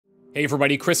Hey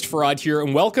everybody, ChristopherOdd here,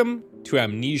 and welcome to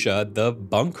Amnesia, the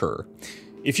Bunker.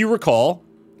 If you recall,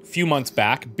 a few months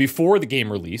back, before the game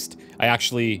released, I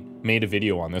actually made a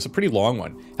video on this, a pretty long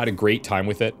one. Had a great time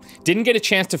with it. Didn't get a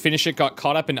chance to finish it, got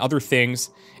caught up in other things,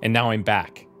 and now I'm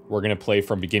back. We're gonna play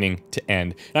from beginning to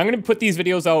end. And I'm gonna put these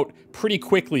videos out pretty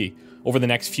quickly over the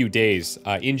next few days.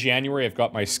 In January, I've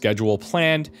got my schedule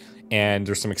planned, and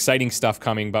there's some exciting stuff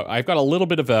coming, but I've got a little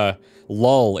bit of a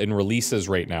lull in releases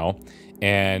right now.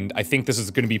 And I think this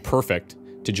is going to be perfect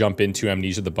to jump into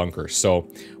Amnesia the Bunker. So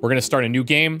we're going to start a new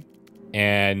game,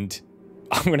 and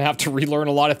I'm going to have to relearn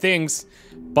a lot of things.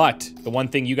 But the one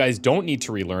thing you guys don't need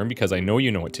to relearn, because I know you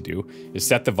know what to do, is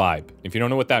set the vibe. If you don't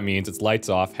know what that means, it's lights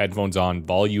off, headphones on,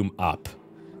 volume up.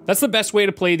 That's the best way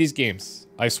to play these games,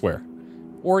 I swear.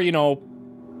 Or, you know,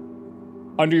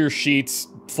 under your sheets,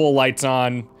 full lights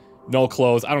on, no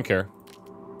clothes, I don't care.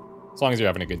 As long as you're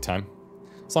having a good time.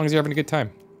 As long as you're having a good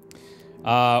time.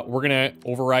 We're gonna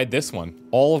override this one.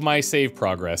 All of my save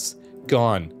progress,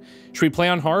 gone. Should we play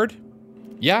on hard?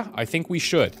 Yeah, I think we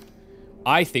should.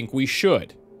 I think we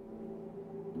should.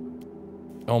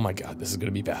 Oh my god, this is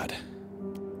gonna be bad.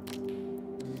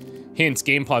 Hints,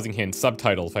 game pausing hints,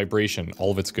 subtitles, vibration,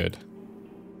 all of it's good.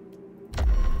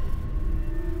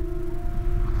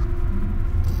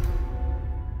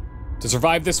 To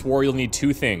survive this war, you'll need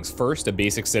two things. First, a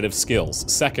basic set of skills.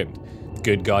 Second,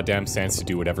 good goddamn sense to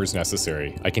do whatever's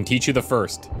necessary. I can teach you the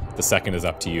first. The second is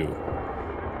up to you.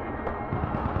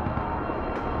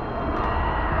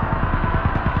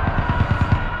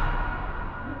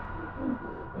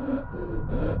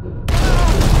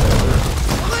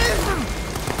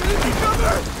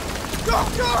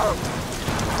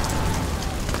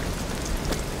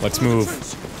 Let's move.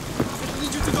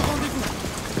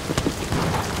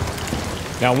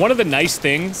 Now, one of the nice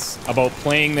things about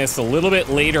playing this a little bit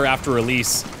later after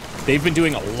release, they've been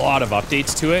doing a lot of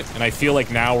updates to it, and I feel like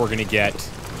now we're gonna get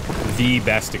the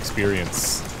best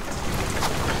experience.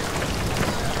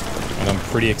 And I'm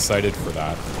pretty excited for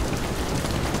that.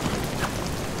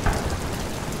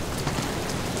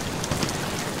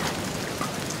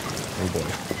 Oh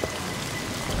boy.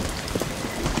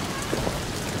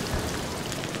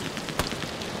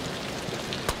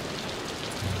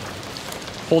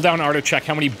 Hold down R to check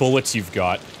how many bullets you've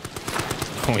got.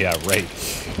 Oh yeah, right.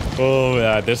 Oh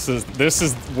yeah, this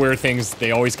is where things,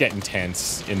 they always get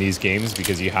intense in these games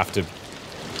because you have to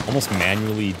almost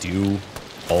manually do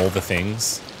all the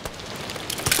things.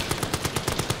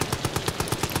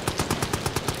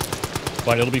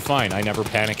 But it'll be fine. I never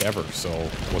panic ever, so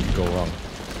what could go wrong?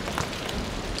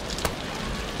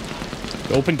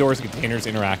 The open doors and containers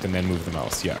interact and then move the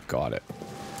mouse. Yeah, got it.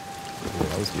 Oh,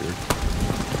 that was weird.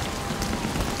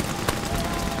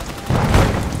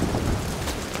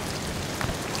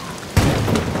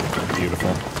 Beautiful.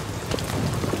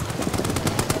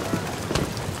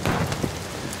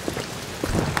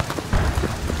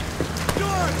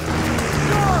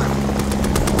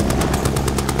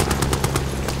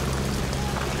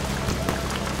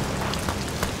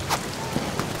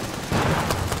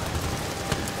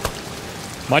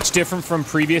 Much different from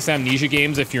previous Amnesia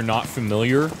games if you're not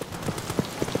familiar.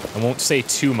 I won't say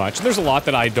too much. There's a lot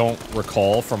that I don't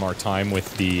recall from our time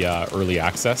with the early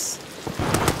access.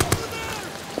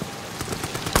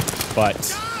 But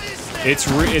it's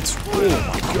oh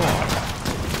my god.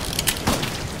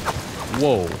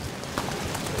 Whoa.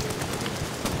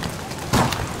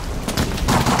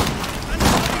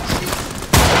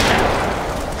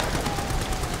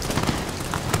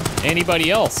 Anybody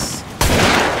else?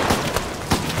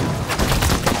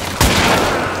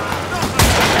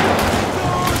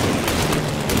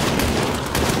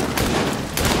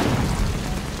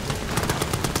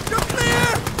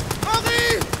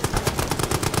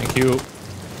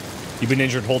 You've been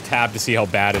injured, hold tab to see how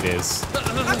bad it is.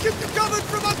 I keep you covered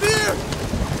from up here!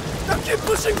 Now keep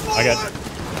pushing forward! I got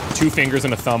 2 fingers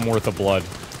and a thumb worth of blood.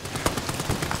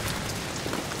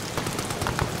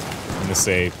 I'm gonna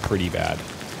say pretty bad.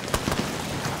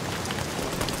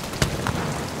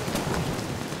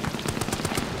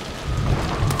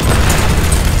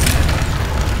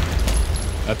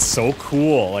 That's so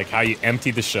cool, like how you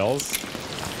empty the shells.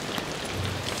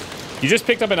 You just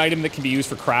picked up an item that can be used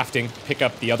for crafting. Pick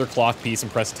up the other cloth piece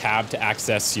and press tab to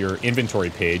access your inventory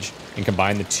page and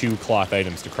combine the 2 cloth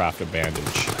items to craft a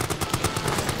bandage.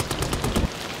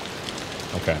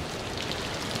 Okay.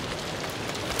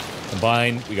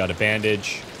 Combine, we got a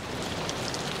bandage.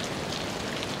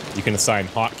 You can assign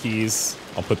hotkeys.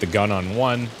 I'll put the gun on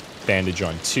 1, bandage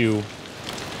on 2.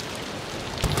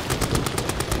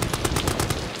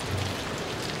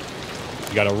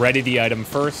 You gotta ready the item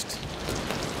first.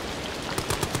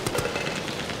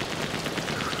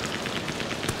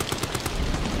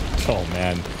 Oh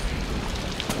man,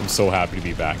 I'm so happy to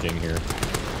be back in here.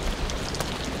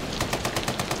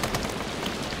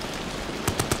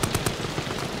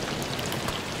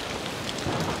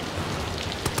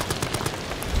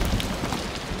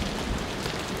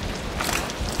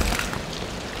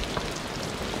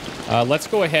 Let's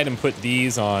go ahead and put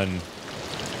these on,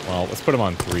 well, let's put them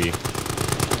on 3.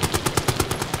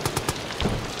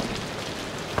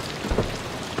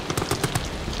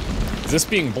 Is this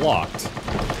being blocked?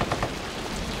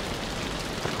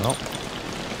 Well.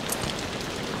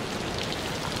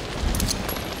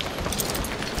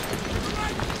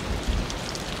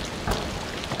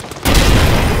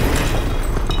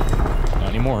 Not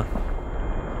anymore.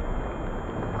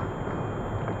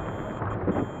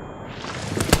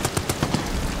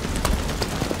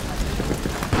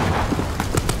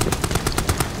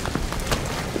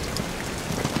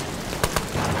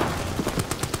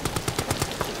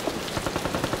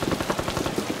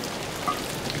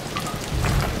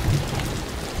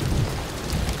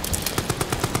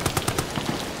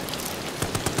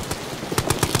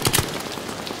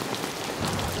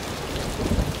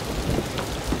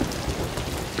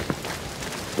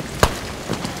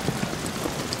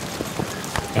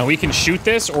 Now we can shoot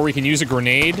this, or we can use a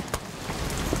grenade.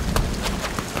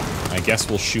 I guess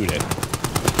we'll shoot it.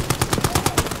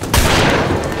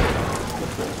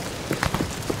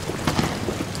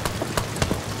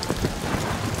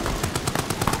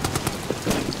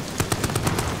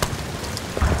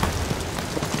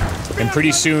 And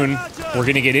pretty soon, we're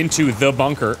gonna get into the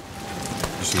bunker.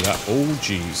 You see that? Oh,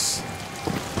 jeez.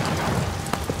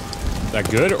 Is that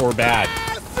good or bad?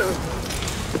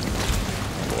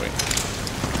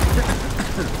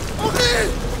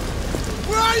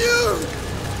 Where are you?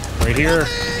 Right here.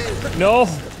 No.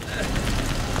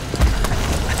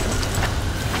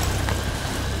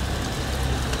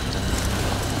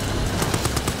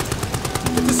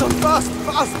 Get this on fast,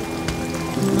 fast!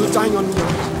 You're dying on me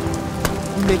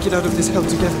now. We make it out of this hell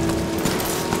together.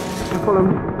 Now follow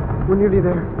me. We're nearly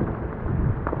there.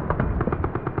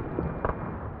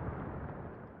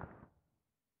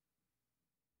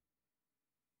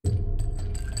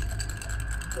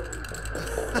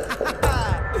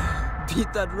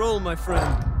 Beat that roll, my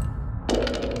friend.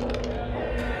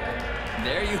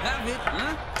 There you have it,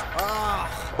 huh? Ah,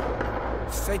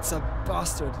 fate's a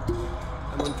bastard.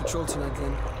 I'm on patrol tonight,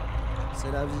 then.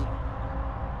 C'est la vie.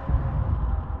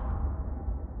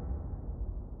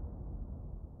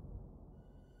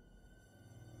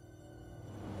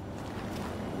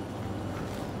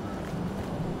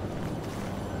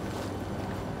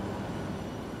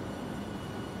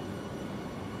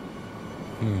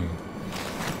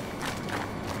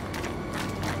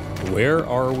 Where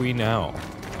are we now?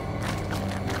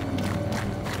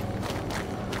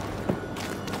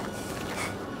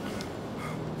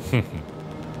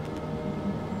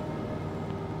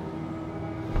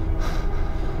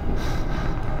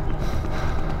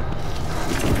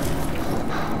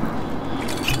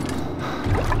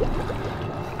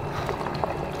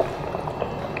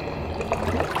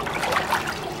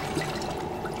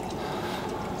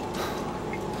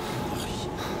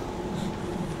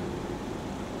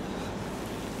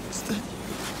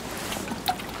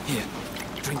 Here,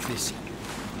 drink this.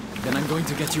 Then I'm going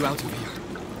to get you out of here.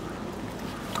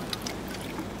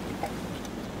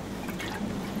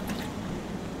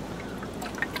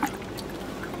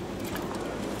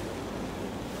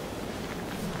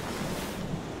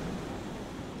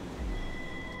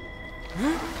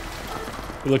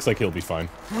 It looks like he'll be fine.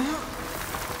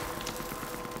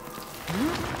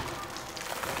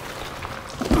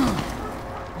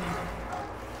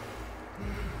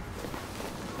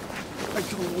 I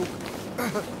can't walk.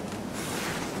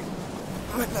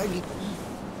 My leg.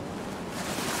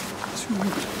 Too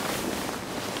weak.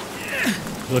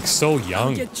 He looks so I'll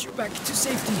young. get you back to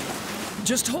safety.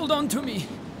 Just hold on to me.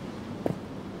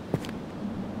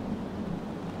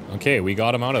 Okay, we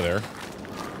got him out of there.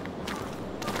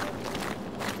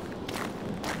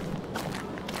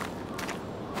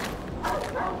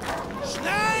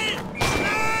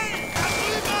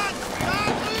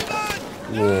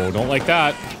 Whoa, don't like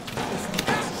that.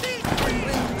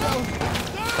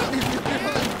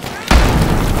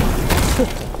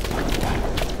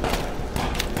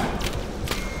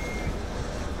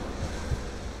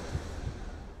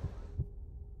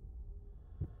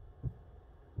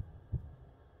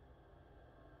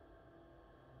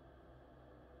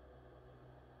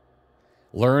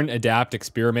 Learn, adapt,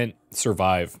 experiment,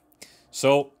 survive.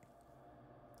 So,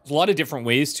 there's a lot of different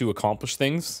ways to accomplish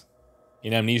things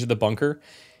in Amnesia the Bunker,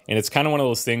 and it's kind of one of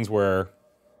those things where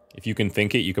if you can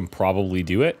think it, you can probably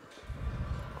do it.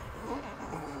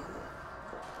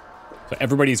 So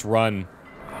everybody's run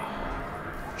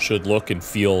should look and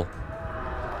feel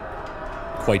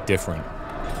quite different.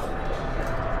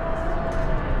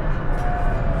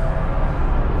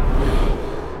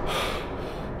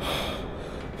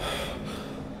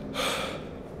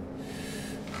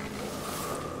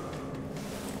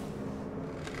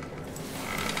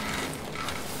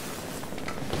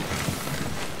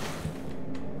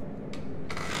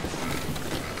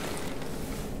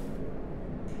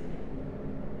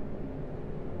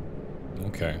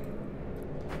 Okay.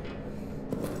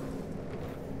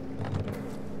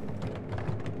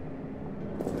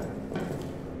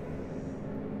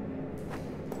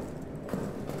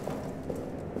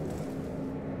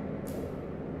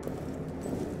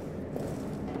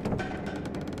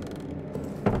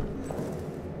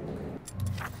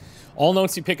 All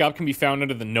notes you pick up can be found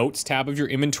under the Notes tab of your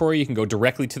inventory. You can go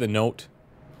directly to the note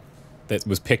that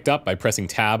was picked up by pressing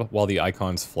tab while the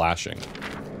icon's flashing.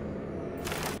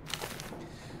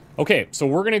 Okay, so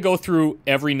we're gonna go through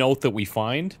every note that we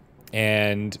find,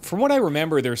 and from what I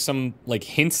remember, there's some like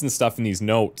hints and stuff in these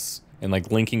notes, and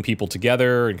like linking people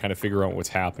together and kind of figure out what's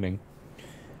happening.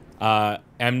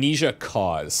 Amnesia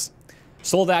cause.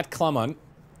 Soldat Clement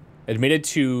admitted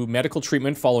to medical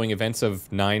treatment following events of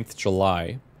 9th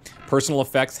July. Personal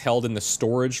effects held in the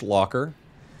storage locker.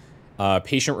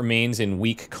 Patient remains in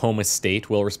weak coma state,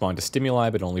 will respond to stimuli,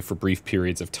 but only for brief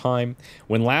periods of time.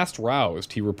 When last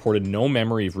roused, he reported no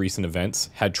memory of recent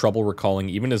events, had trouble recalling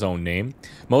even his own name,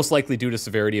 most likely due to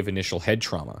severity of initial head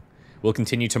trauma. We'll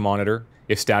continue to monitor.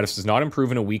 If status does not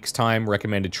improve in a week's time,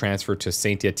 recommended transfer to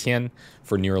Saint-Etienne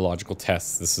for neurological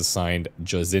tests. This is signed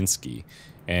Jasinski.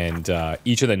 And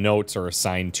each of the notes are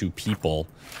assigned to people,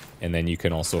 and then you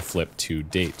can also flip to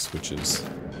dates, which is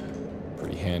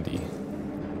pretty handy.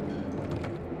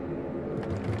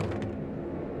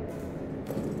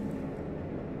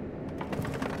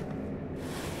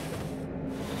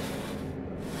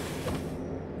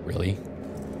 Really?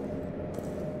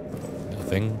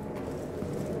 Nothing?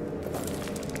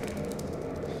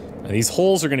 Now, these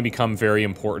holes are going to become very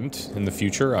important in the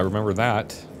future. I remember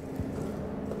that.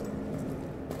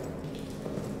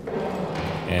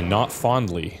 And not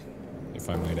fondly, if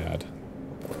I might add.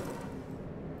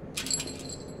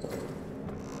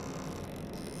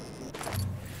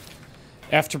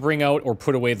 F to bring out or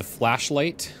put away the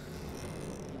flashlight.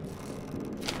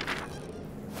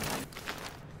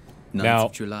 9th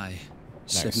of July,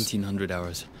 1700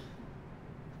 hours.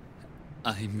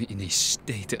 I'm in a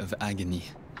state of agony.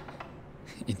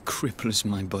 It cripples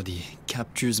my body,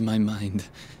 captures my mind,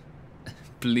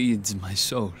 bleeds my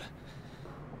soul.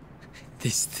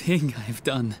 This thing I've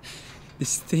done,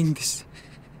 this thing.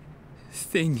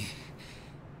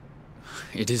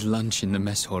 It is lunch in the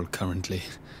mess hall currently.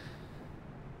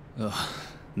 Ugh,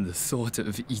 the thought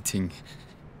of eating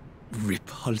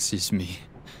repulses me.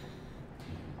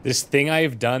 This thing I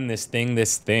have done, this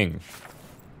thing.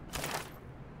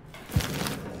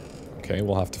 Okay,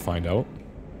 we'll have to find out.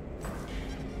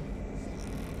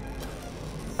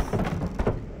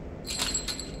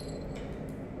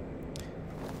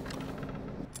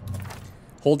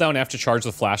 Hold down F to charge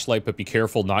the flashlight, but be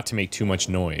careful not to make too much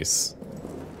noise.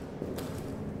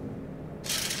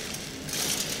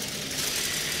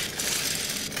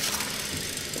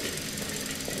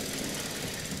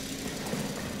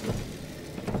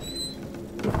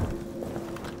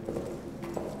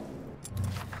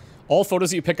 All photos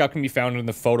that you pick up can be found in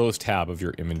the Photos tab of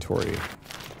your inventory.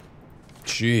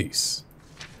 Jeez.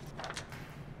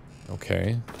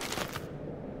 Okay.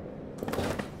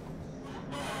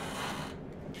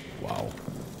 Wow.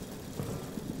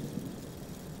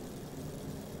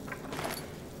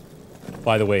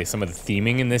 By the way, some of the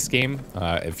theming in this game,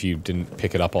 if you didn't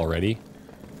pick it up already,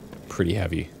 pretty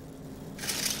heavy.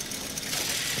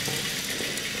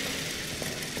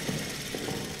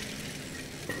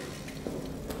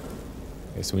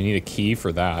 Okay, so we need a key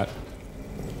for that.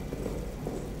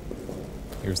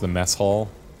 Here's the mess hall.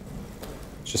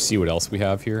 Let's just see what else we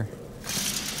have here.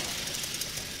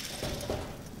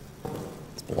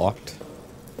 It's blocked.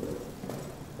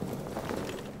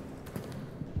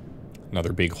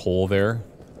 Another big hole there.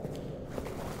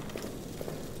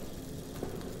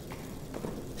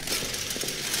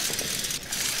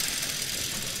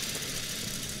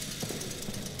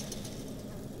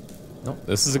 Nope,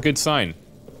 this is a good sign.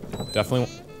 Definitely.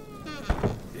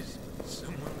 Is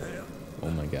someone there? Oh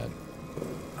my god.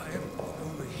 I am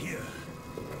over here.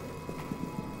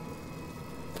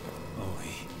 Oh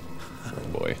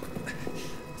boy.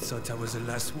 Thought I was the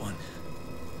last one.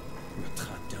 We're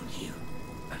trapped down here.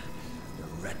 The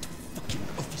rat fucking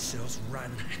officers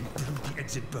ran and blew the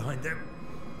exit behind them.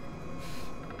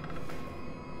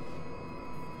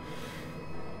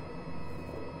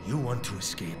 You want to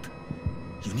escape.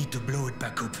 You need to blow it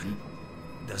back open.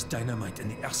 There's dynamite in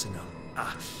the arsenal.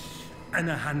 And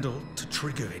a handle to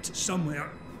trigger it somewhere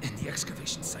in the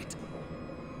excavation site.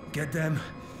 Get them,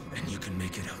 and you can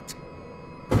make it out.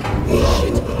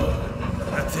 Shit.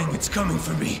 That thing, it's coming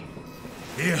for me.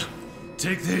 Here,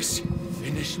 take this.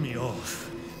 Finish me off.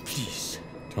 Please.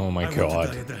 Oh my I god. want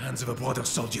to die at the hands of a brother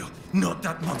soldier, not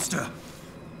that monster.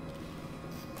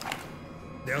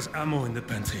 There's ammo in the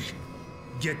pantry.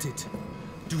 Get it.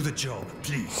 Do the job,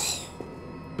 please.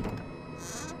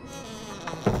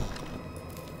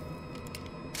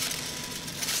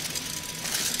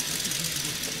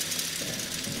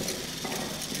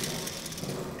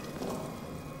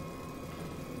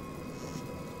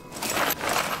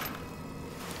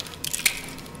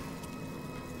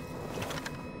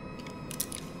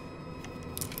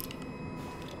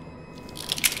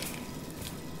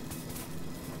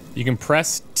 You can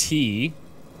press T.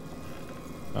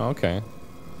 Oh, okay.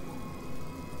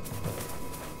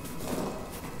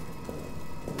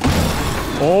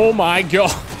 Oh my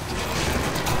god.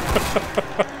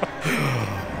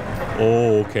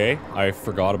 Oh, okay. I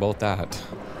forgot about that.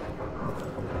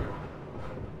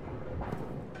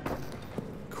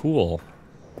 Cool.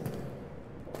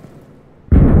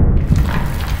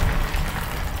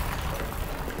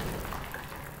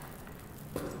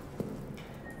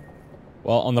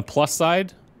 Well, on the plus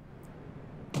side,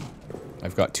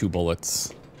 I've got 2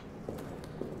 bullets.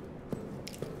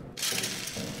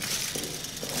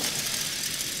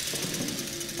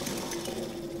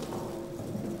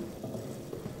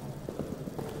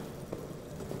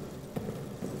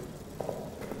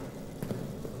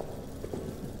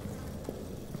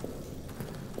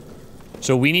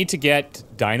 So we need to get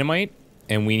dynamite,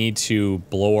 and we need to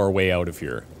blow our way out of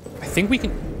here. I think we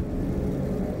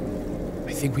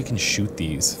can shoot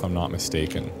these, if I'm not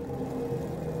mistaken.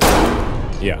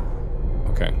 Yeah.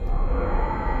 Okay.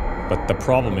 But the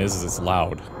problem is it's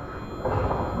loud.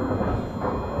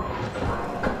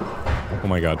 Oh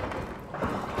my god.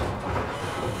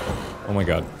 Oh my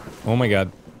god. Oh my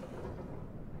god.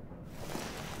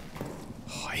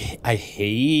 Oh, I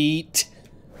hate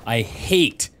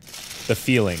the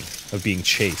feeling of being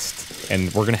chased.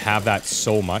 And we're gonna have that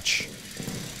so much.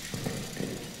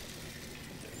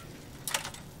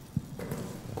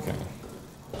 Okay.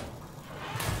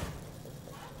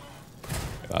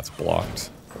 That's blocked.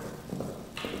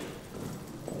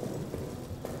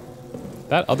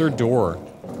 That other door.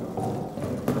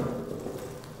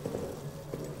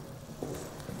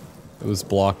 It was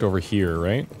blocked over here,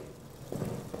 right?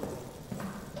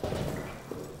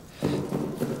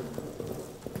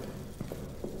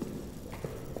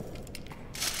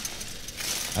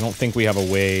 I don't think we have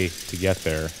a way to get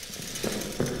there.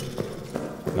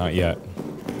 Not yet.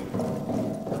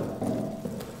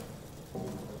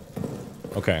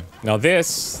 Okay. Now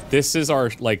this is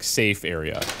our, like, safe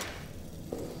area.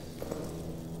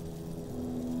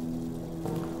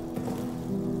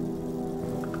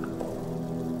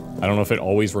 I don't know if it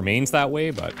always remains that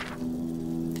way, but...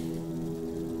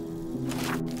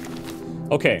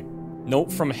 Okay.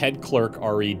 Note from head clerk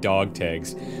RE dog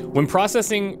tags. When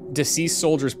processing deceased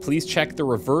soldiers, please check the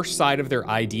reverse side of their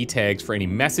ID tags for any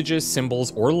messages,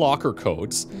 symbols, or locker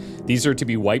codes. These are to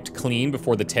be wiped clean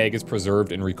before the tag is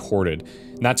preserved and recorded.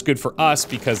 And that's good for us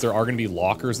because there are going to be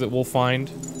lockers that we'll find.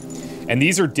 And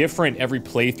these are different every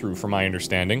playthrough, from my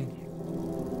understanding.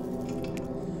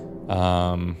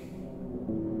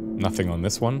 Nothing on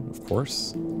this one, of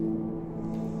course.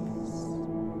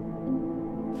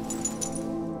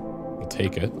 We'll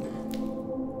take it.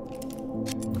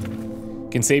 You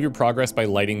can save your progress by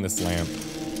lighting this lamp.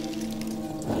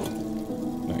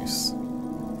 Nice.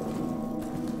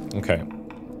 Okay.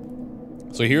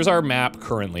 So here's our map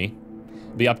currently.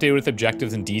 It'll be updated with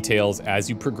objectives and details as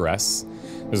you progress.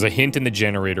 There's a hint in the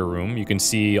generator room. You can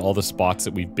see all the spots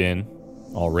that we've been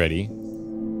already.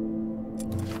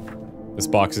 This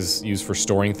box is used for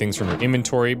storing things from your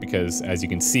inventory because, as you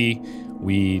can see,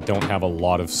 we don't have a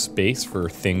lot of space for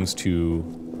things to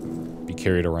be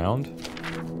carried around.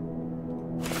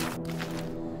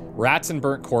 Rats and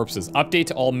burnt corpses. Update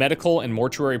to all medical and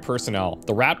mortuary personnel.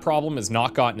 The rat problem has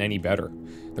not gotten any better.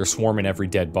 They're swarming every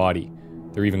dead body.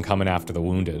 They're even coming after the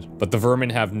wounded. But the vermin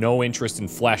have no interest in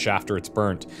flesh after it's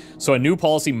burnt. So a new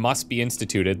policy must be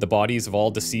instituted. The bodies of all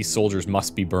deceased soldiers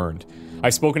must be burned.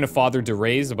 I've spoken to Father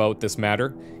DeRays about this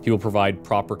matter. He will provide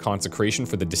proper consecration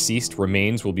for the deceased.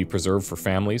 Remains will be preserved for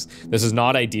families. This is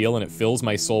not ideal and it fills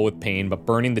my soul with pain, but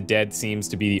burning the dead seems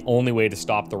to be the only way to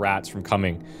stop the rats from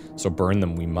coming. So burn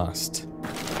them we must.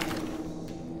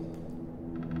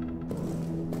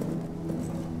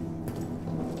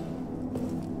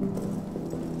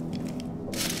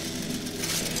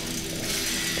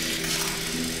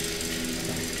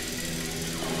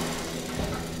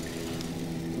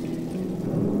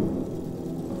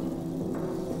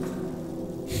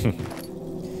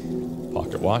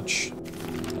 Pocket watch.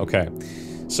 Okay.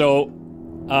 So,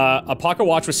 a pocket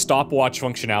watch with stopwatch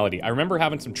functionality. I remember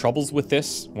having some troubles with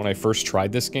this when I first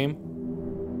tried this game.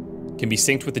 Can be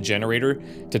synced with the generator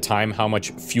to time how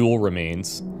much fuel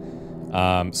remains.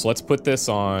 So let's put this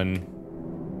on,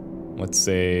 let's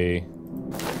say,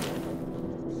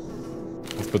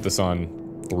 let's put this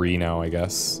on 3 now, I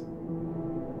guess.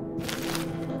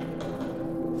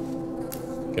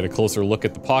 Get a closer look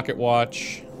at the pocket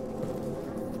watch.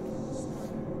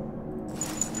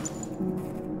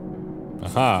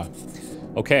 Aha.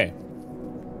 Okay.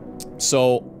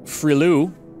 So,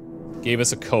 Frilou gave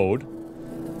us a code.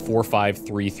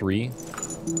 4533.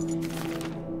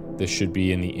 This should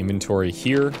be in the inventory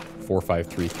here.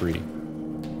 4533.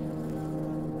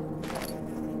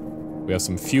 We have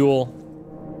some fuel.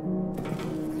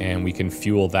 And we can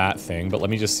fuel that thing. But let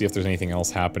me just see if there's anything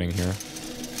else happening here.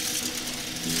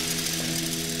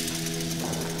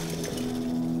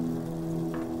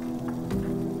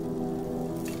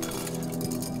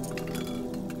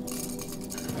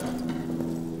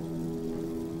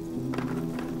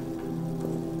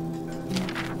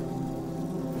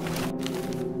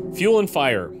 Fuel and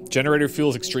fire. Generator fuel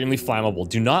is extremely flammable.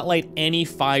 Do not light any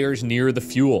fires near the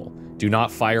fuel. Do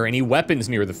not fire any weapons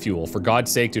near the fuel. For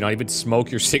God's sake, do not even smoke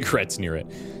your cigarettes near it.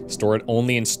 Store it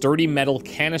only in sturdy metal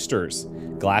canisters.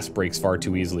 Glass breaks far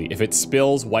too easily. If it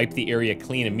spills, wipe the area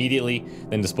clean immediately,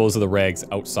 then dispose of the rags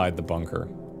outside the bunker.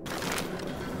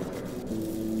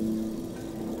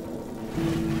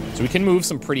 So we can move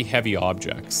some pretty heavy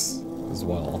objects as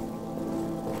well.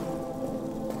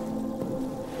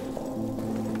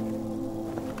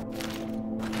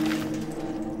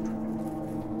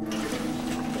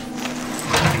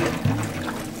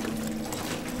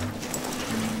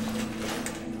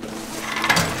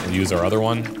 Use our other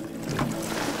one.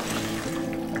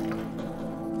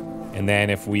 And then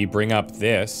if we bring up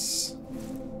this,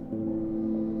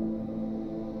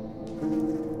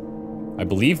 I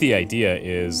believe the idea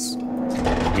is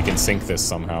we can sync this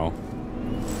somehow.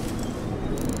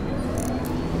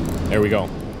 There we go.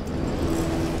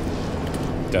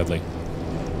 Deadly.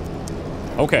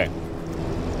 Okay.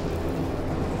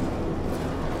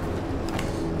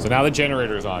 So now the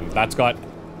generator's on. That's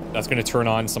gonna turn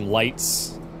on some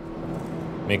lights.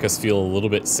 Make us feel a little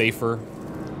bit safer.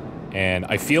 And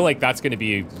I feel like that's going to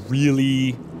be really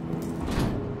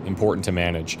important to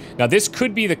manage. Now, this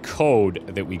could be the code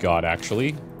that we got,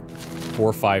 actually.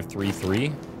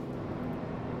 4533.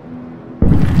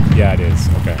 Yeah, it is.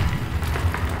 Okay.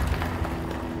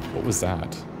 What was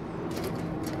that?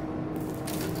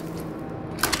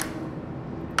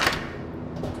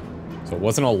 So it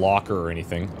wasn't a locker or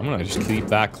anything. I'm going to just keep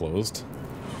that closed.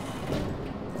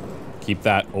 Keep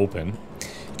that open.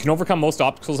 You can overcome most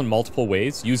obstacles in multiple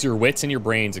ways. Use your wits and your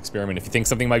brains. Experiment. If you think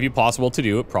something might be possible to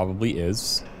do, it probably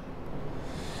is.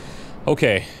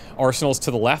 Okay, arsenal's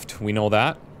to the left. We know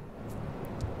that.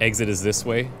 Exit is this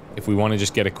way. If we want to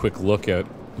just get a quick look at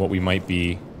what we might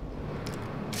be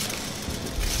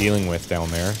dealing with down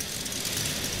there,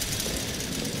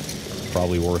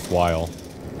 probably worthwhile.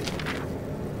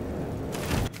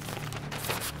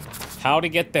 How to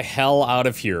get the hell out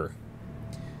of here.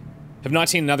 Have not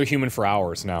seen another human for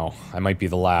hours now. I might be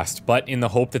the last, but in the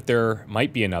hope that there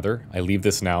might be another, I leave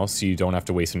this now so you don't have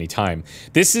to waste any time.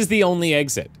 This is the only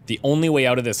exit, the only way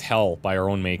out of this hell by our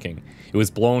own making. It was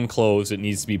blown closed, it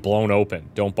needs to be blown open.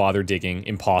 Don't bother digging,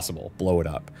 impossible, blow it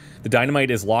up. The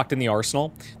dynamite is locked in the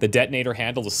arsenal. The detonator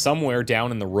handle is somewhere down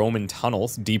in the Roman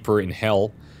tunnels, deeper in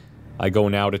hell. I go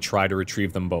now to try to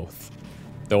retrieve them both.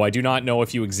 Though I do not know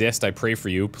if you exist, I pray for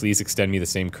you. Please extend me the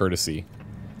same courtesy.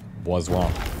 Was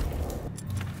wrong.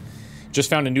 Just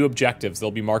found a new objectives.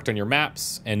 They'll be marked on your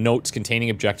maps, and notes containing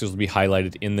objectives will be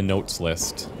highlighted in the notes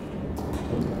list.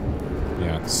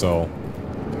 Yeah, so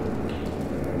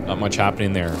not much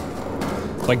happening there.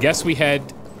 So I guess we head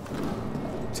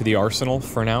to the arsenal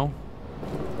for now,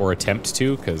 or attempt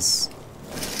to, because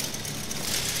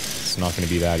it's not going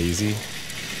to be that easy.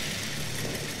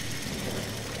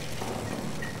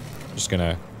 Just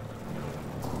gonna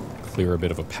clear a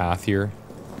bit of a path here.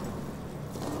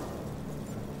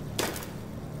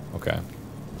 Okay.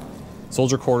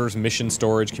 Soldier quarters, mission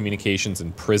storage, communications,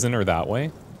 and prison are that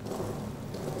way.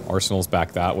 Arsenal's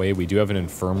back that way. We do have an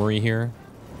infirmary here.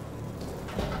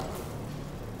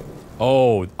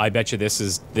 Oh, I bet you this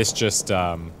is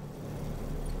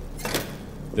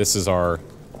our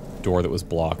door that was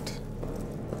blocked.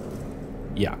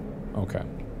 Yeah, okay.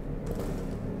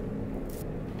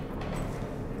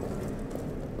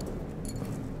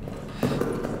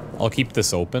 I'll keep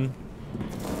this open.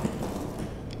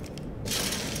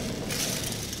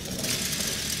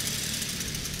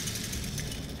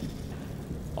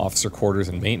 Officer quarters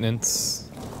and maintenance.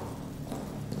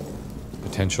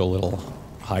 Potential little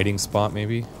hiding spot,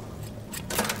 maybe.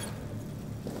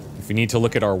 If we need to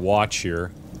look at our watch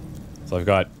here, so I've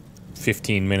got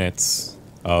 15 minutes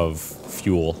of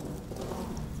fuel.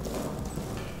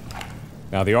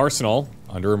 Now the arsenal,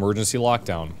 under emergency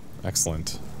lockdown.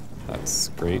 Excellent. That's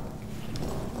great.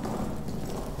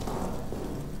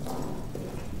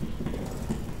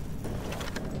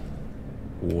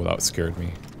 Oh, that scared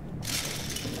me.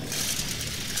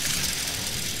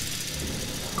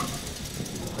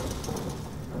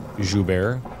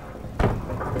 Joubert.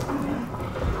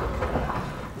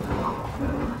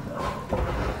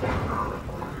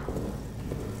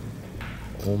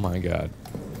 Oh my god.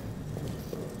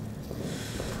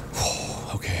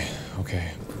 Okay,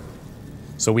 okay.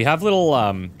 So we have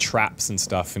little traps and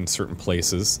stuff in certain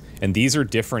places, and these are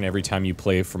different every time you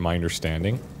play, from my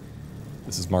understanding.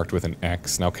 This is marked with an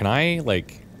X. Now, can I,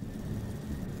 like,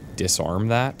 disarm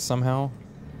that somehow?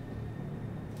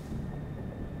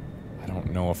 I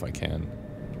don't know if I can.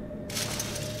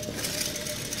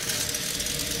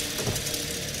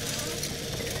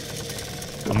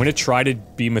 I'm gonna try to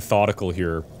be methodical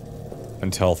here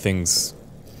until things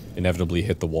inevitably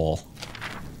hit the wall.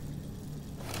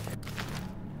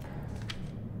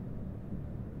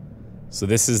 So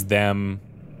this is them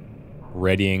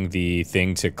readying the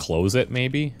thing to close it,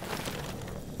 maybe?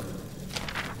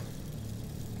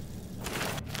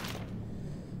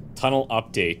 Tunnel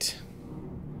update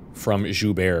from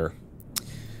Joubert.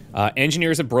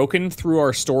 Engineers have broken through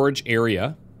our storage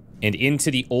area and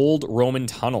into the old Roman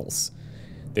tunnels.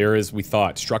 There is, we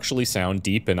thought, structurally sound,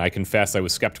 deep, and I confess I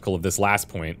was skeptical of this last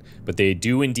point, but they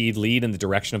do indeed lead in the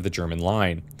direction of the German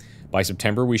line. By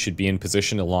September, we should be in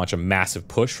position to launch a massive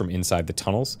push from inside the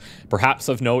tunnels. Perhaps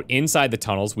of note, inside the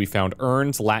tunnels, we found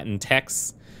urns, Latin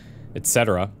texts,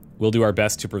 etc. We'll do our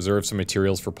best to preserve some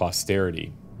materials for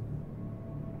posterity.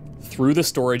 Through the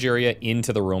storage area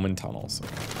into the Roman tunnels.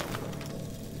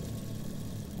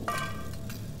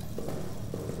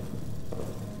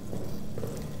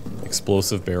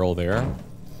 Explosive barrel there.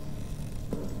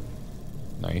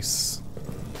 Nice.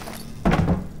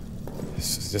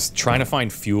 Just trying to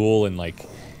find fuel and, like,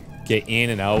 get in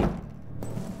and out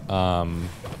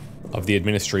of the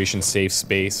administration safe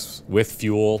space with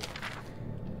fuel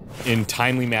in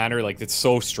timely manner. Like, it's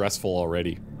so stressful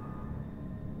already.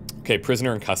 Okay,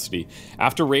 prisoner in custody.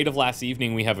 After raid of last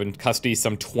evening, we have in custody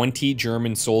some 20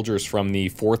 German soldiers from the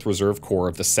 4th Reserve Corps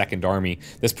of the 2nd Army.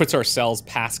 This puts our cells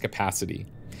past capacity.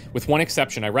 With one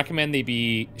exception, I recommend they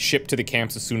be shipped to the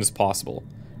camps as soon as possible,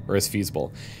 or as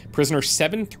feasible. Prisoner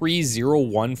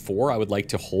 73014 I would like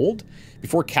to hold.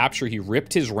 Before capture, he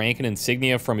ripped his rank and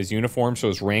insignia from his uniform, so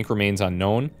his rank remains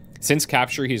unknown. Since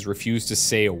capture, he has refused to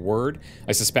say a word.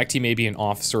 I suspect he may be an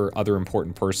officer or other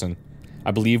important person. I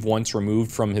believe once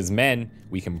removed from his men,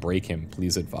 we can break him.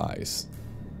 Please advise.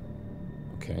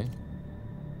 Okay.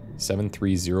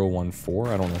 73014.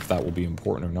 I don't know if that will be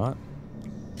important or not.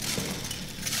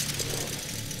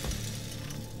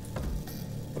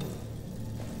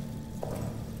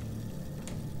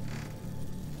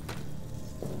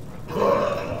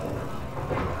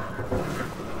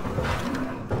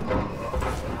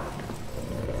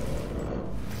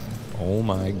 Oh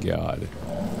my god.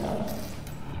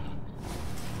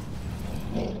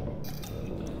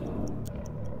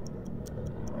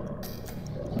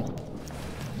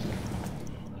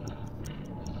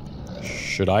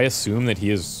 Should I assume that he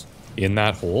is in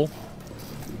that hole?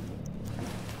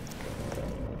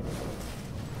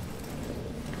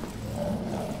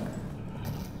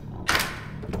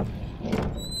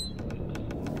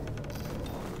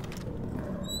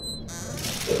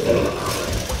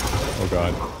 Oh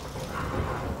god.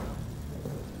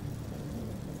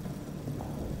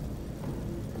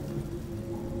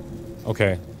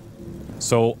 Okay.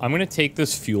 So I'm gonna take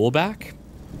this fuel back.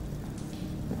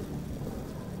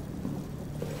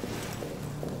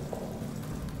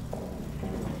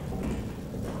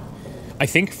 I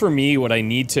think for me, what I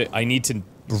need to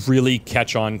really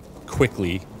catch on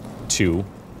quickly to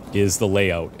is the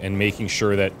layout and making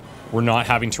sure that we're not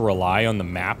having to rely on the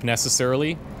map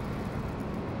necessarily,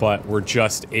 but we're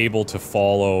just able to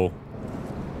follow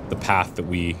the path that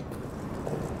we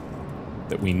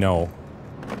know.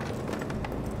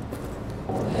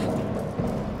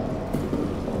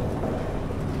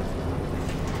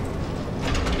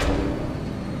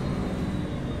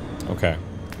 Okay.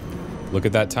 Look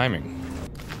at that timing.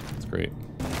 That's great.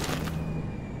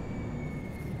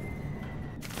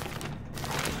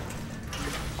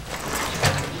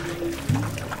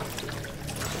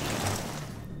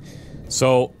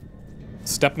 So,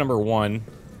 step number one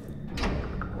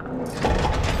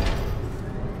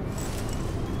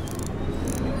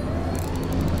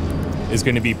is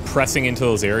going to be pressing into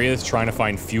those areas, trying to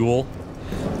find fuel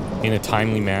in a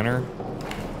timely manner.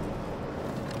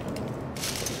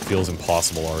 Feels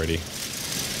impossible already.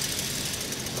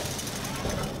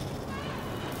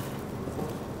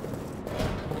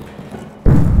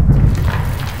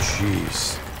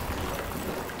 Jeez.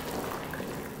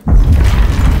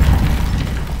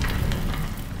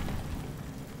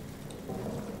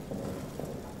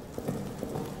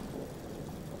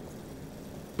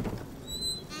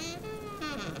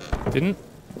 Didn't?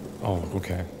 Oh,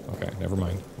 okay. Okay, never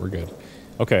mind. We're good.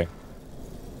 Okay.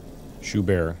 Shoe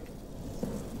bear.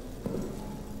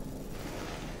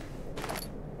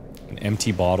 An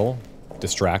empty bottle.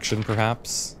 Distraction,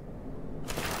 perhaps.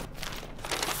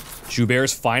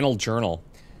 Joubert's final journal.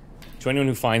 To anyone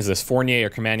who finds this, Fournier, our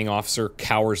commanding officer,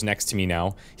 cowers next to me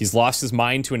now. He's lost his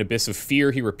mind to an abyss of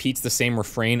fear. He repeats the same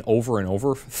refrain over and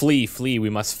over. Flee, flee, we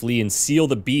must flee and seal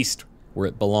the beast where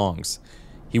it belongs.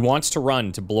 He wants to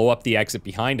run, to blow up the exit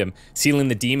behind him, sealing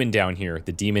the demon down here,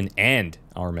 the demon and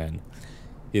our men.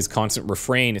 His constant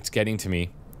refrain, it's getting to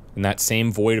me. And that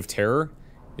same void of terror,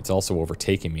 it's also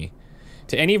overtaking me.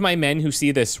 To any of my men who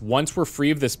see this, once we're free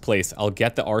of this place, I'll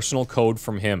get the arsenal code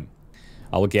from him.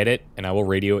 I will get it, and I will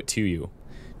radio it to you.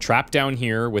 Trapped down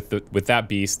here with that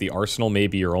beast, the arsenal may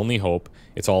be your only hope.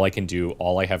 It's all I can do,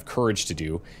 all I have courage to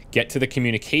do. Get to the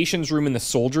communications room in the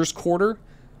soldiers' quarter.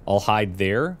 I'll hide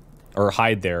there.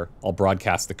 I'll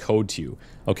broadcast the code to you.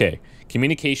 Okay,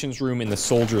 communications room in the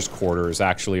soldiers' quarter is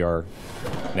actually our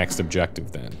next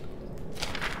objective then.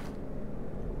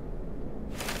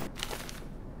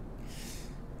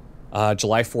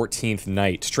 July 14th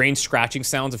night. Strange scratching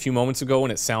sounds a few moments ago,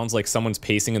 and it sounds like someone's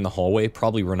pacing in the hallway.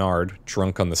 Probably Renard,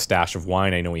 drunk on the stash of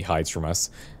wine I know he hides from us.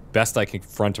 Best I can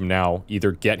confront him now.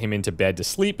 Either get him into bed to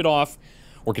sleep it off,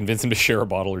 or convince him to share a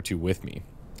bottle or two with me.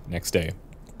 Next day.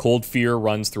 Cold fear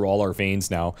runs through all our veins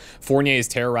now. Fournier has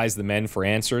terrorized the men for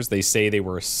answers. They say they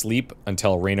were asleep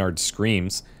until Reynard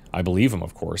screams. I believe him,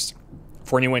 of course.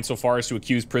 Fournier went so far as to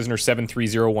accuse prisoner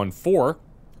 73014,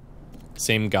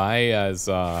 same guy as,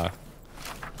 where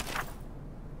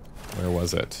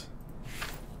was it?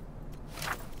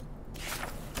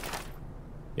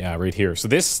 Yeah, right here. So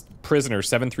this prisoner,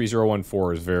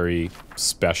 73014, is very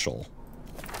special.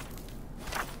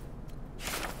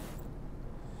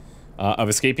 Of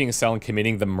escaping a cell and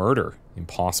committing the murder.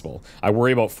 Impossible. I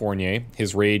worry about Fournier.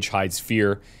 His rage hides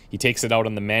fear. He takes it out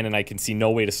on the men, and I can see no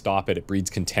way to stop it. It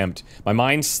breeds contempt. My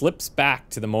mind slips back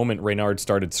to the moment Reynard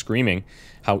started screaming.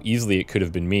 How easily it could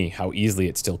have been me. How easily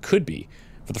it still could be.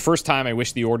 For the first time, I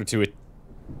wish the order to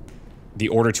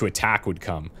attack would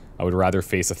come. I would rather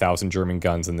face 1,000 German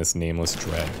guns than this nameless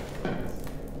dread.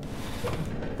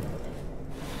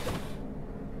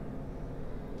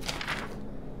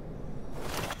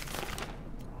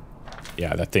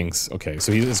 Yeah, that thing's... Okay,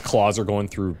 so his claws are going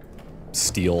through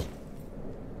steel.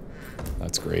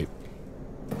 That's great.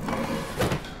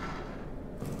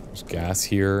 There's gas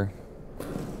here.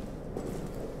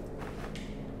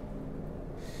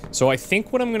 So I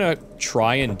think what I'm gonna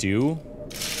try and do...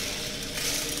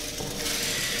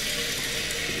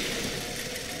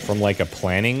 from like a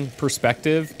planning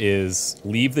perspective is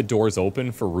leave the doors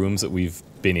open for rooms that we've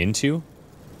been into.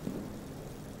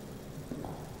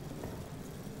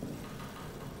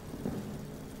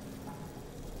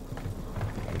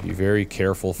 Be very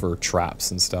careful for traps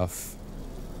and stuff.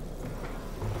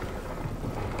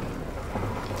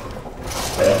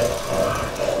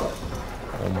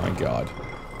 Oh my god.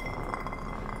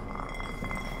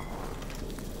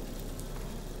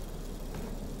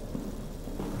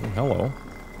 Oh, hello.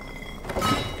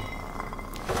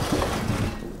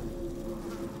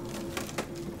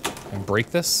 Can I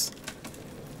break this?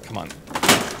 Come on.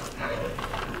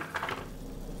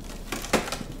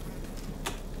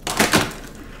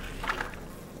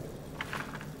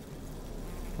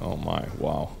 Oh my,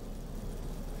 wow.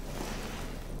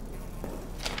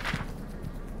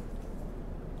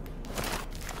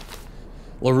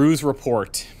 LaRue's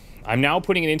report. I'm now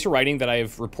putting it into writing that I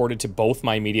have reported to both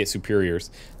my immediate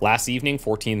superiors. Last evening,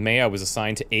 14th May, I was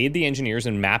assigned to aid the engineers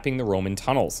in mapping the Roman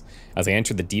tunnels. As I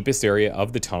entered the deepest area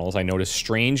of the tunnels, I noticed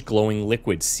strange glowing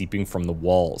liquids seeping from the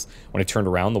walls. When I turned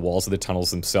around, the walls of the tunnels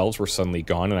themselves were suddenly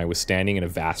gone, and I was standing in a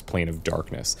vast plain of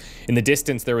darkness. In the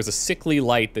distance, there was a sickly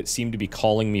light that seemed to be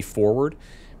calling me forward.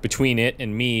 Between it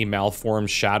and me,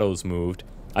 malformed shadows moved.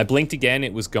 I blinked again,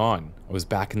 it was gone. I was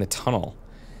back in the tunnel.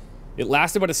 It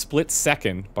lasted about a split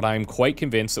second, but I am quite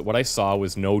convinced that what I saw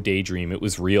was no daydream, it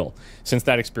was real. Since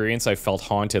that experience, I felt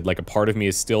haunted, like a part of me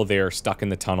is still there, stuck in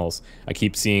the tunnels. I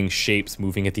keep seeing shapes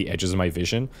moving at the edges of my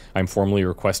vision. I'm formally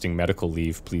requesting medical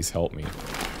leave, please help me.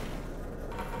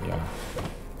 Yeah.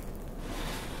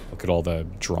 Look at all the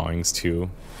drawings,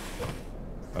 too,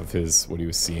 of his, what he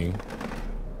was seeing.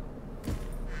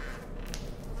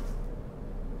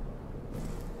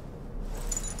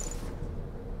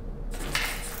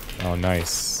 Oh,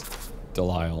 nice.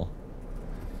 Delisle.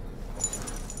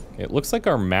 Okay, it looks like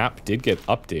our map did get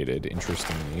updated,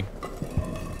 interestingly.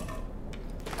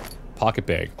 Pocket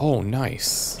bag. Oh,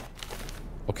 nice.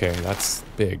 Okay, that's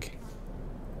big.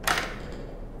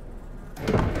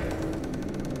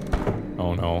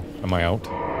 Oh no, am I out?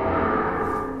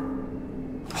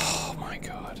 Oh my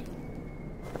god.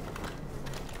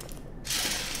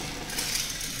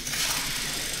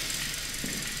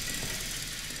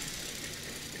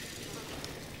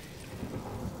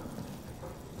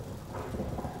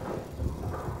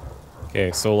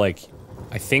 Okay, so like,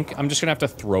 I think I'm just gonna have to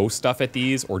throw stuff at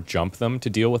these or jump them to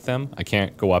deal with them. I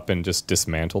can't go up and just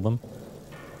dismantle them.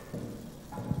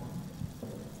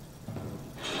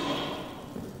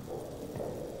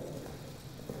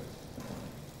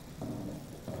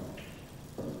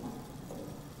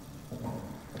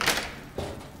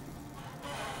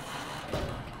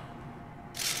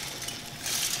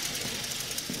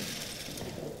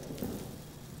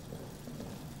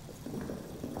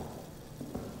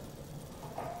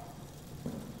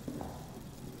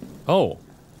 Oh.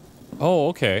 Oh,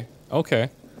 okay. Okay.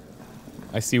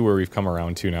 I see where we've come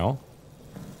around to now.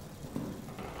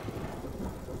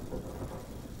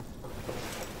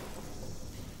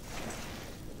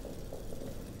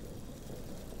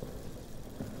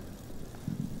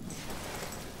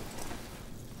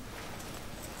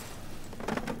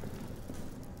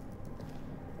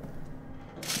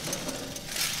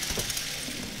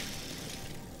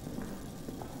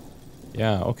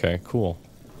 Yeah, okay, cool.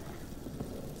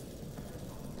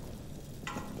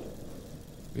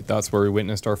 That's where we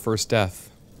witnessed our first death.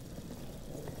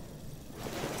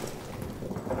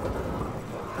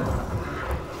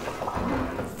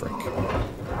 Frick.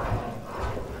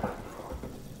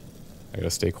 I gotta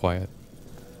stay quiet.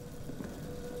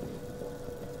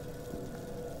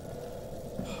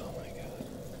 Oh my god.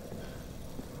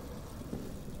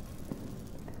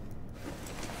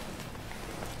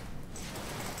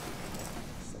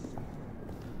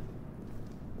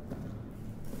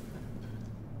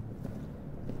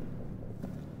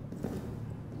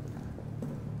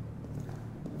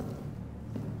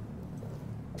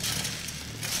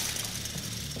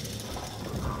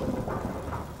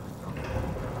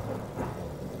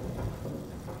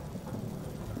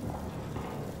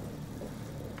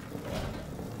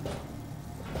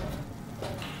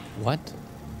 What?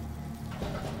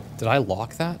 Did I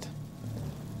lock that?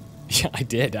 Yeah, I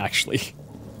did, actually.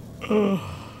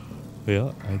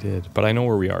 Yeah, I did. But I know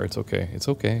where we are. It's okay. It's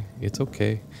okay. It's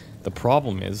okay. The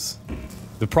problem is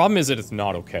that it's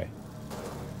not okay.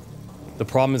 The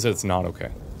problem is that it's not okay.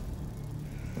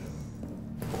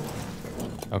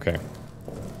 Okay.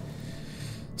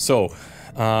 So,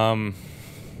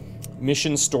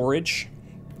 mission storage,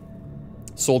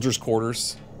 soldiers'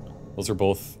 quarters. Those are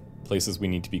both places we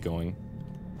need to be going.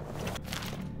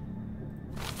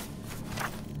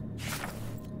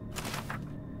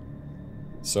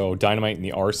 So, Dynamite in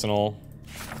the arsenal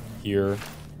here.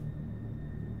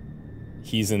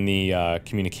 He's in the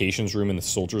communications room in the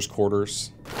soldiers'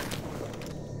 quarters.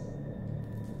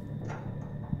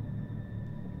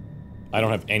 I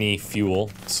don't have any fuel,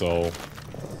 so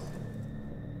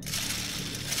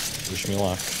wish me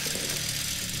luck.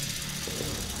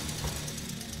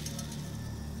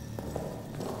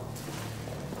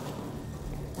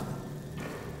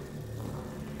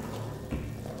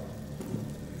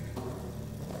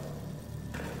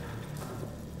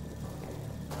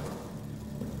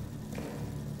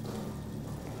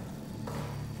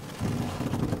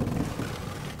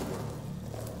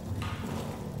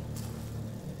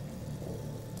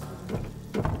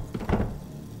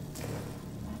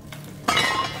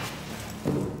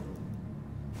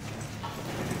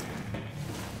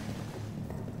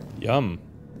 Yum.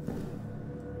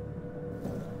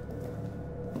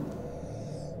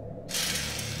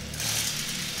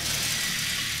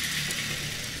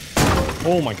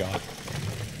 Oh my god.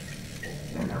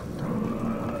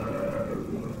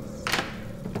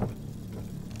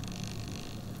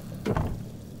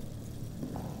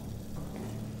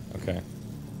 Okay.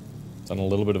 Done a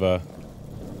little bit of a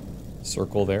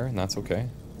circle there, and that's okay.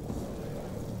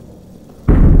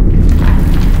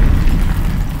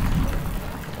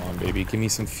 Baby, give me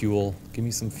some fuel. Give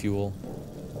me some fuel.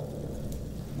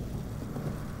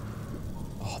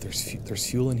 Oh, there's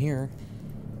fuel in here.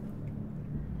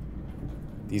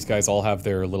 These guys all have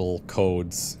their little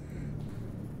codes.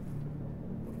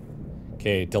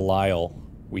 Okay, Delisle.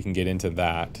 We can get into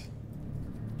that.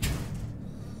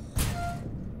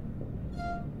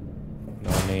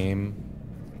 Name.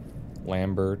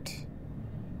 Lambert.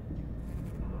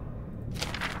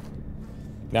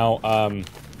 Now,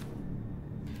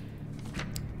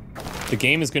 the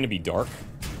game is going to be dark.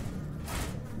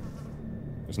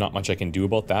 There's not much I can do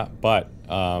about that, but,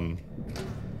 I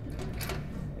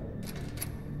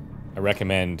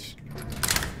recommend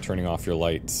turning off your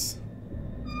lights.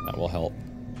 That will help.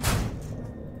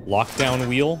 Lockdown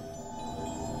wheel.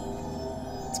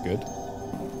 That's good.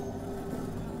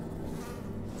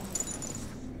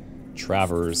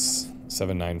 Travers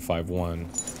 7951.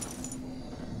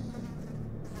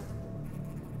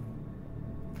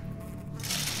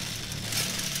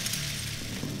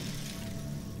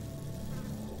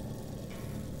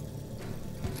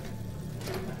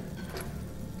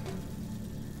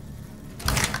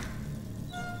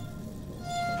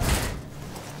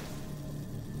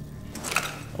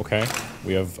 Okay,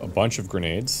 we have a bunch of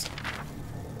grenades.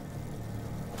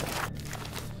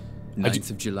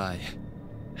 9th of July.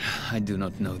 I do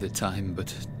not know the time,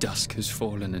 but dusk has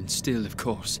fallen, and still, of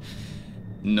course,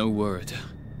 no word.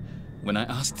 When I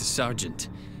asked the sergeant,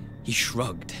 he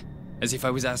shrugged, as if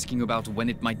I was asking about when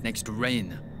it might next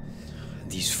rain.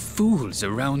 These fools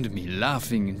around me,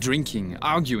 laughing, drinking,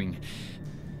 arguing.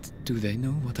 Do they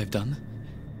know what I've done?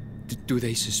 Do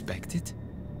they suspect it?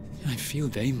 I feel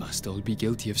they must all be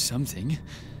guilty of something.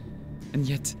 And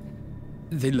yet,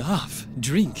 they laugh,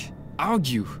 drink,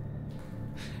 argue.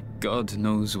 God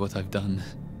knows what I've done.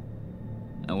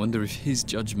 I wonder if his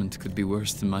judgment could be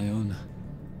worse than my own.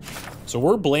 So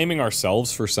we're blaming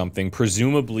ourselves for something,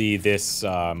 presumably this,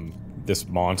 this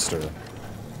monster.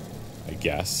 I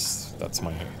guess. That's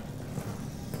my...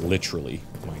 literally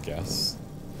my guess.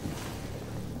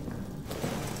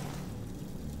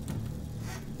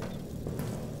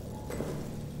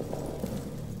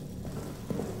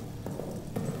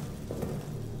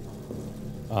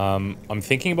 I'm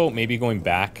thinking about maybe going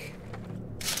back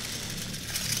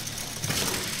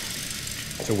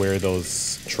to where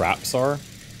those traps are.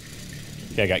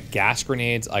 Okay, I got gas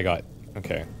grenades,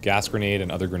 okay, gas grenade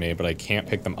and other grenade, but I can't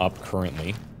pick them up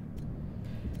currently.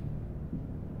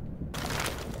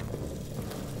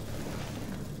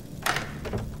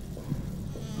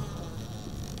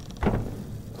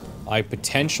 I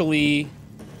potentially...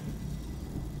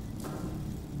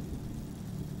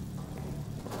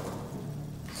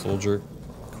 Soldier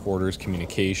quarters,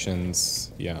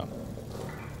 communications, yeah.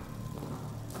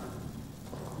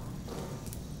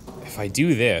 If I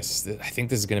do this, I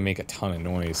think this is gonna make a ton of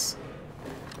noise.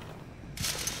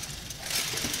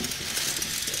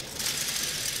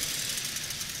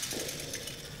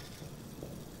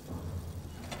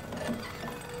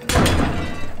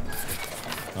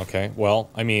 Okay,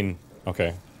 well, I mean,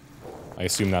 okay. I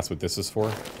assume that's what this is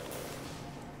for.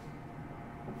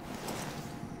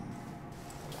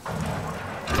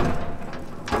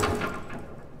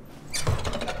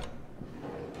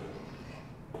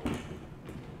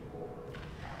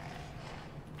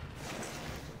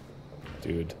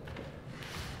 Dude.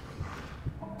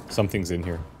 Something's in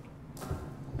here.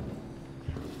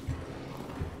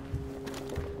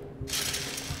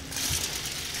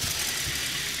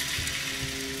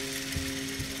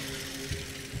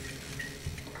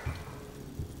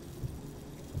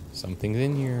 Something's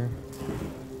in here.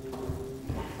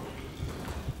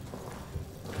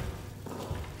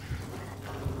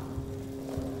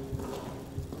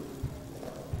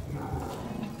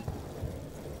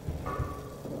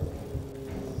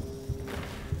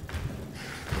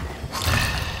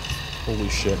 Holy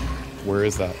shit. Where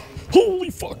is that? Holy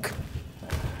fuck!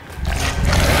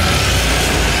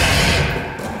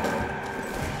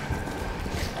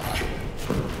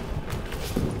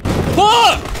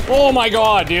 Ah! Oh my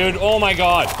god, dude. Oh my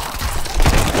god.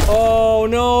 Oh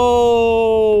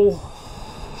no.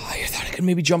 I thought I could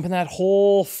maybe jump in that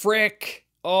hole. Frick.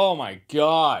 Oh my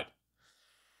god.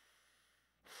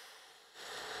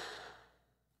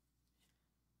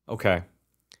 Okay.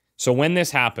 So when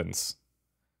this happens,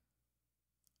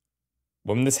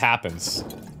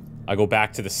 I go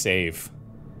back to the save.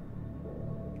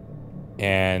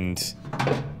 And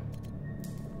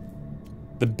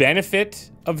the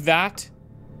benefit of that,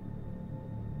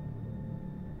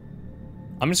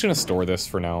 I'm just gonna store this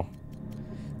for now.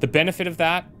 The benefit of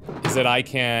that is that I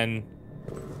can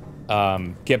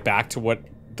get back to what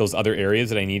those other areas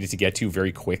that I needed to get to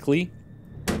very quickly.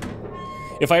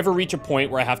 If I ever reach a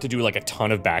point where I have to do like a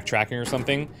ton of backtracking or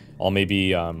something, I'll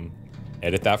maybe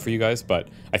edit that for you guys, but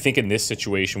I think in this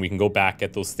situation we can go back,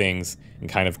 get those things, and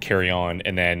kind of carry on,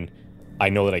 and then I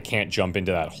know that I can't jump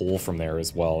into that hole from there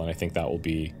as well, and I think that will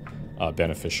be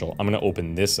beneficial. I'm gonna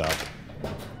open this up,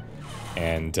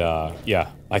 and yeah,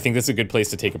 I think this is a good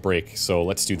place to take a break, so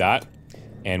let's do that.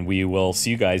 and we will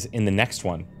see you guys in the next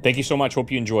one. Thank you so much.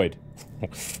 Hope you enjoyed.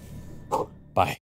 Bye.